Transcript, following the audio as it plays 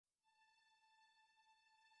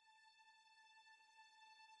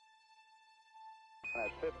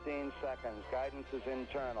15 seconds. Guidance is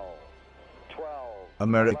internal. 12.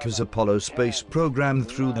 America's Apollo space program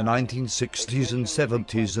through the 1960s and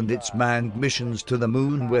 70s and its manned missions to the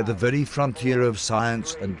moon were the very frontier of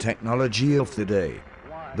science and technology of the day.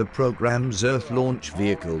 The program's Earth launch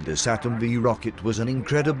vehicle, the Saturn V rocket, was an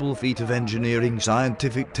incredible feat of engineering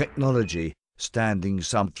scientific technology, standing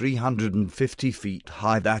some 350 feet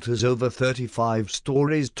high, that is over 35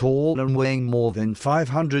 stories tall, and weighing more than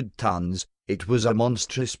 500 tons. It was a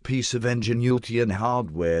monstrous piece of ingenuity and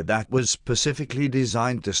hardware that was specifically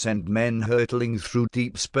designed to send men hurtling through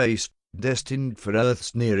deep space, destined for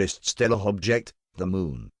Earth's nearest stellar object, the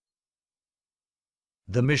Moon.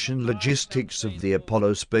 The mission logistics of the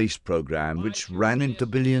Apollo space program, which ran into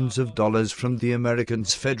billions of dollars from the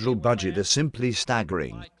Americans' federal budget, are simply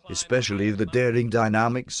staggering, especially the daring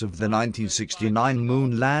dynamics of the 1969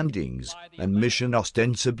 moon landings and mission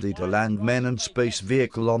ostensibly to land men and space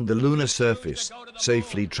vehicle on the lunar surface,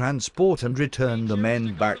 safely transport and return the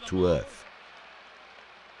men back to Earth.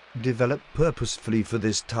 Developed purposefully for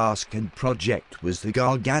this task and project was the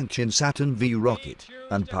gargantuan Saturn V rocket,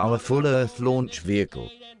 and powerful Earth launch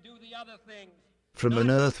vehicle. From an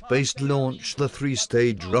Earth-based launch, the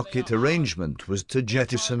three-stage rocket arrangement was to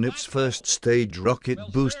jettison its first stage rocket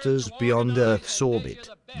boosters beyond Earth's orbit,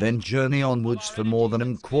 then journey onwards for more than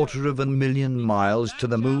 250,000 miles to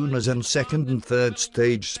the Moon as a second and third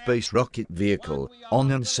stage space rocket vehicle, on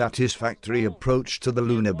an unsatisfactory approach to the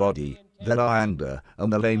lunar body. The lander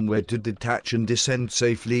and the lane were to detach and descend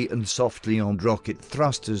safely and softly on rocket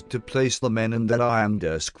thrusters to place the men and the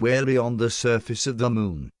lander squarely on the surface of the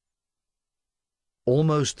Moon.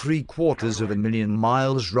 Almost 750,000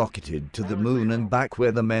 miles rocketed to the Moon and back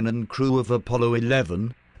were the men and crew of Apollo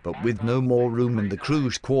 11, but with no more room in the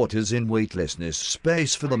crew's quarters in weightlessness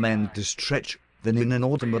space for the men to stretch than in an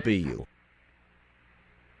automobile.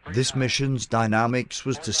 This mission's dynamics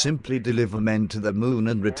was to simply deliver men to the Moon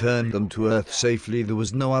and return them to Earth safely. There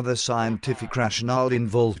was no other scientific rationale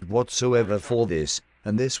involved whatsoever for this,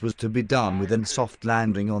 and this was to be done with a soft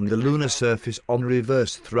landing on the lunar surface on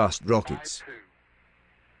reverse thrust rockets.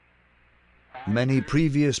 Many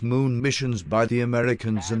previous moon missions by the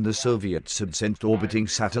Americans and the Soviets had sent orbiting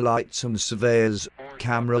satellites and surveyors,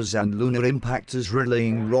 cameras and lunar impactors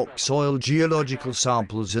relaying rock soil geological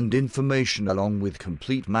samples and information along with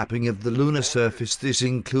complete mapping of the lunar surface, this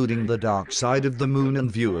including the dark side of the Moon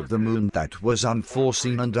and view of the Moon that was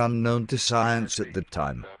unforeseen and unknown to science at the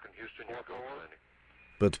time.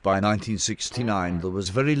 But by 1969 there was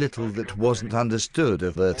very little that wasn't understood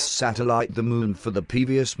of Earth's satellite the Moon for the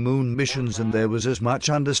previous moon missions, and there was as much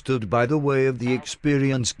understood by the way of the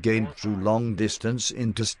experience gained through long-distance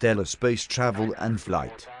interstellar space travel and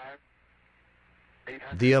flight.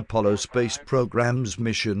 The Apollo space program's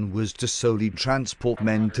mission was to solely transport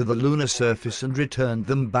men to the lunar surface and return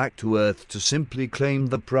them back to Earth to simply claim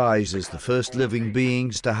the prize as the first living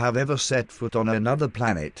beings to have ever set foot on another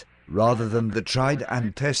planet, rather than the tried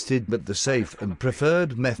and tested but the safe and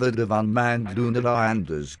preferred method of unmanned lunar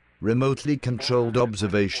landers, remotely controlled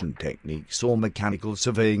observation techniques or mechanical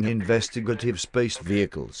surveying investigative space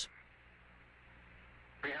vehicles.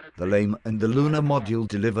 The LEM and the lunar module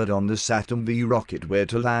delivered on the Saturn V rocket were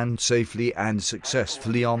to land safely and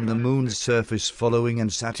successfully on the Moon's surface following a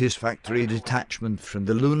satisfactory detachment from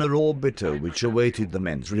the lunar orbiter, which awaited the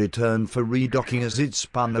men's return for redocking as it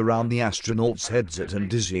spun around the astronauts' heads at a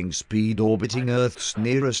dizzying speed, orbiting Earth's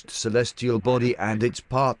nearest celestial body and its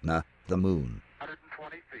partner, the Moon.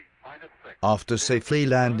 After safely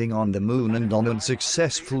landing on the Moon and on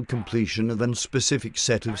unsuccessful completion of a specific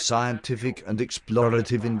set of scientific and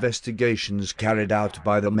explorative investigations carried out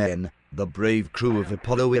by the men, the brave crew of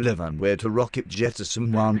Apollo 11 were to rocket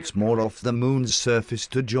jettison once more off the Moon's surface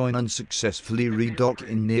to join and successfully redock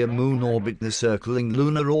in near Moon orbit the circling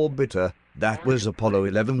lunar orbiter. That was Apollo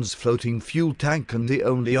 11's floating fuel tank and the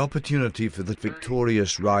only opportunity for the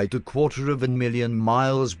victorious ride 250,000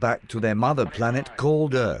 miles back to their mother planet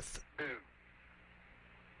called Earth.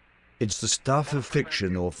 It's the stuff of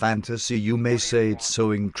fiction or fantasy, you may say. It's so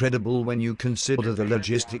incredible when you consider the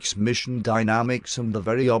logistics, mission dynamics and the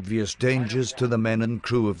very obvious dangers to the men and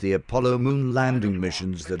crew of the Apollo moon landing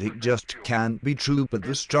missions that it just can't be true. But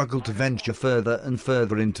the struggle to venture further and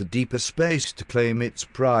further into deeper space to claim its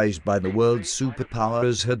prize by the world's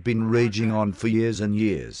superpowers had been raging on for years and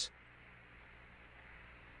years.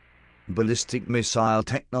 Ballistic missile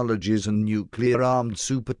technologies and nuclear-armed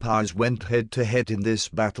superpowers went head-to-head in this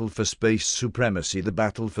battle for space supremacy, the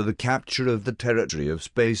battle for the capture of the territory of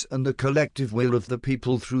space and the collective will of the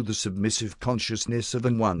people through the submissive consciousness of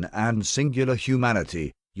one and singular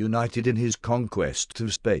humanity, united in his conquest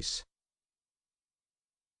of space.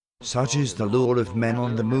 Such is the lure of men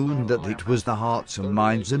on the moon that it was the hearts and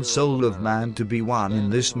minds and soul of man to be one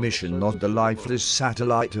in this mission, not the lifeless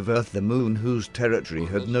satellite of Earth, the moon, whose territory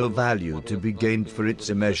had no value to be gained for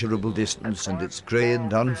its immeasurable distance and its grey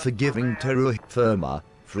and unforgiving terra firma.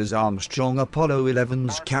 For as Armstrong, Apollo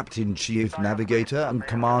 11's captain, chief navigator and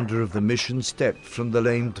commander of the mission, stepped from the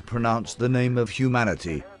lane to pronounce the name of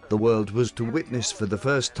humanity, the world was to witness for the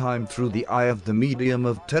first time through the eye of the medium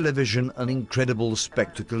of television an incredible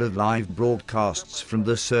spectacle of live broadcasts from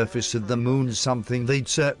the surface of the moon, something they'd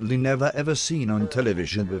certainly never ever seen on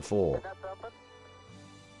television before.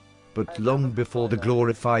 But long before the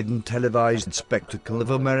glorified and televised spectacle of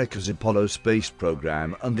America's Apollo space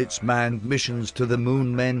program and its manned missions to the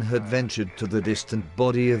moon, men had ventured to the distant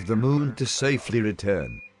body of the moon to safely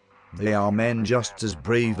return. They are men just as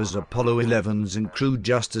brave as Apollo 11's and crew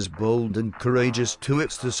just as bold and courageous too.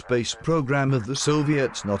 It's the space program of the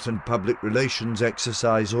Soviets, not an public relations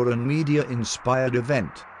exercise or a media-inspired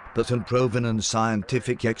event, but an proven and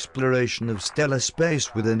scientific exploration of stellar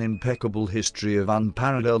space with an impeccable history of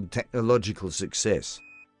unparalleled technological success.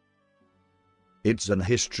 It's an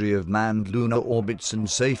history of manned lunar orbits and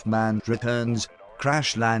safe manned returns,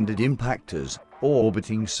 crash-landed impactors,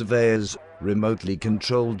 orbiting surveyors, remotely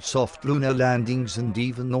controlled soft lunar landings and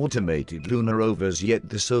even automated lunar rovers, yet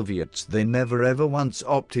the Soviets, they never ever once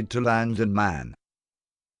opted to land a man.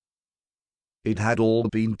 It had all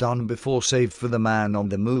been done before, save for the man on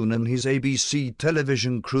the moon and his ABC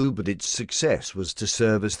television crew, but its success was to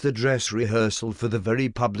serve as the dress rehearsal for the very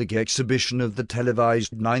public exhibition of the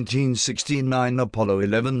televised 1969 Apollo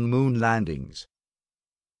 11 moon landings.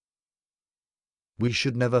 We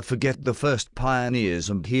should never forget the first pioneers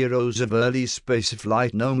and heroes of early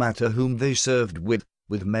spaceflight, no matter whom they served with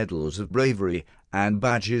medals of bravery and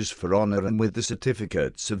badges for honor and with the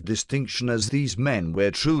certificates of distinction, as these men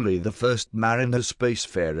were truly the first mariner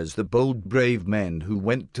spacefarers, the bold, brave men who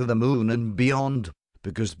went to the moon and beyond,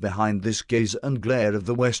 because behind this gaze and glare of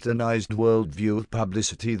the westernized worldview of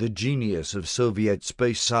publicity, the genius of Soviet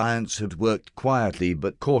space science had worked quietly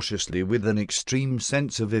but cautiously with an extreme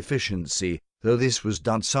sense of efficiency, though this was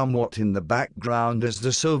done somewhat in the background as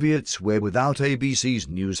the Soviets were without ABC's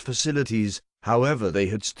news facilities. However, they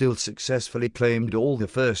had still successfully claimed all the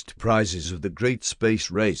first prizes of the great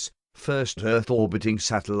space race. First Earth-orbiting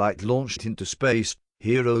satellite launched into space,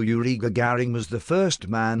 hero Yuri Gagarin was the first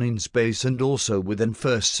man in space and also within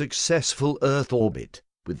first successful Earth orbit,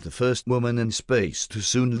 with the first woman in space to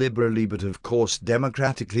soon liberally but of course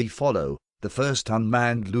democratically follow, the first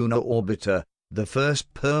unmanned lunar orbiter, the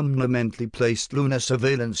first permanently placed lunar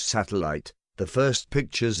surveillance satellite, the first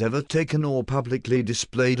pictures ever taken or publicly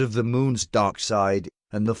displayed of the moon's dark side,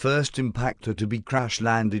 and the first impactor to be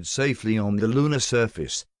crash-landed safely on the lunar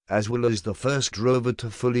surface, as well as the first rover to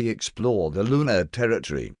fully explore the lunar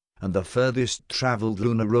territory, and the furthest-traveled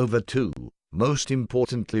lunar rover too. Most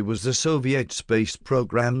importantly was the Soviet space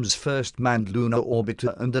program's first manned lunar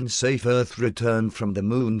orbiter and unsafe Earth return from the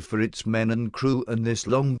moon for its men and crew, and this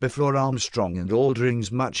long before Armstrong and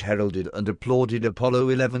Aldrin's much heralded and applauded Apollo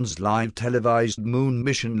 11's live televised moon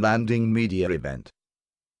mission landing media event.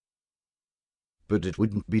 But it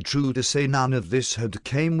wouldn't be true to say none of this had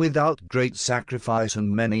came without great sacrifice,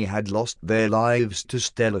 and many had lost their lives to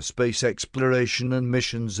stellar space exploration and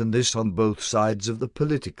missions, and this on both sides of the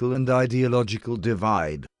political and ideological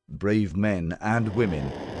divide. Brave men and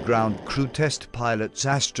women, ground crew, test pilots,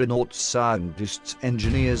 astronauts, scientists,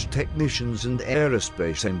 engineers, technicians and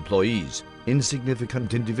aerospace employees,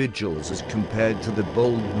 insignificant individuals as compared to the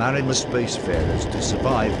bold mariner spacefarers to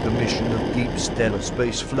survive the mission of deep stellar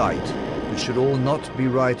space flight, should all not be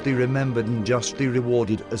rightly remembered and justly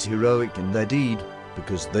rewarded as heroic in their deed,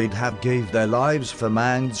 because they'd have gave their lives for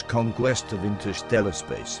man's conquest of interstellar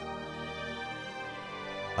space.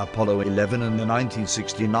 Apollo 11 and the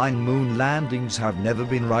 1969 moon landings have never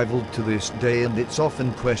been rivaled to this day, and it's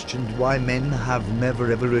often questioned why men have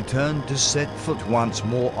never ever returned to set foot once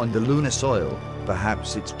more on the lunar soil.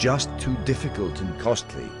 Perhaps it's just too difficult and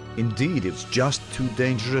costly. Indeed, it's just too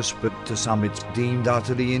dangerous, but to some it's deemed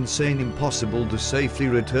utterly insane, impossible to safely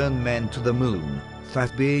return men to the moon.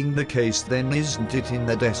 That being the case, then isn't it in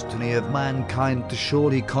the destiny of mankind to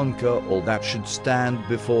surely conquer all that should stand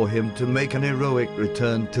before him to make an heroic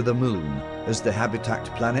return to the moon, as the habitat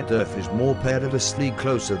planet Earth is more perilously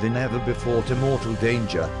closer than ever before to mortal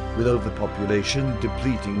danger, with overpopulation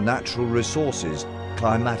depleting natural resources,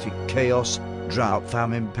 climatic chaos, drought,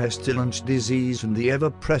 famine, pestilence, disease and the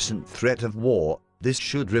ever-present threat of war. This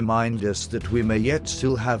should remind us that we may yet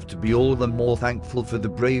still have to be all the more thankful for the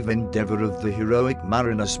brave endeavor of the heroic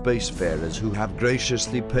mariner spacefarers who have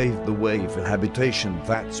graciously paved the way for habitation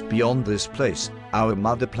that's beyond this place, our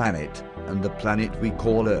mother planet, and the planet we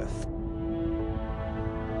call Earth.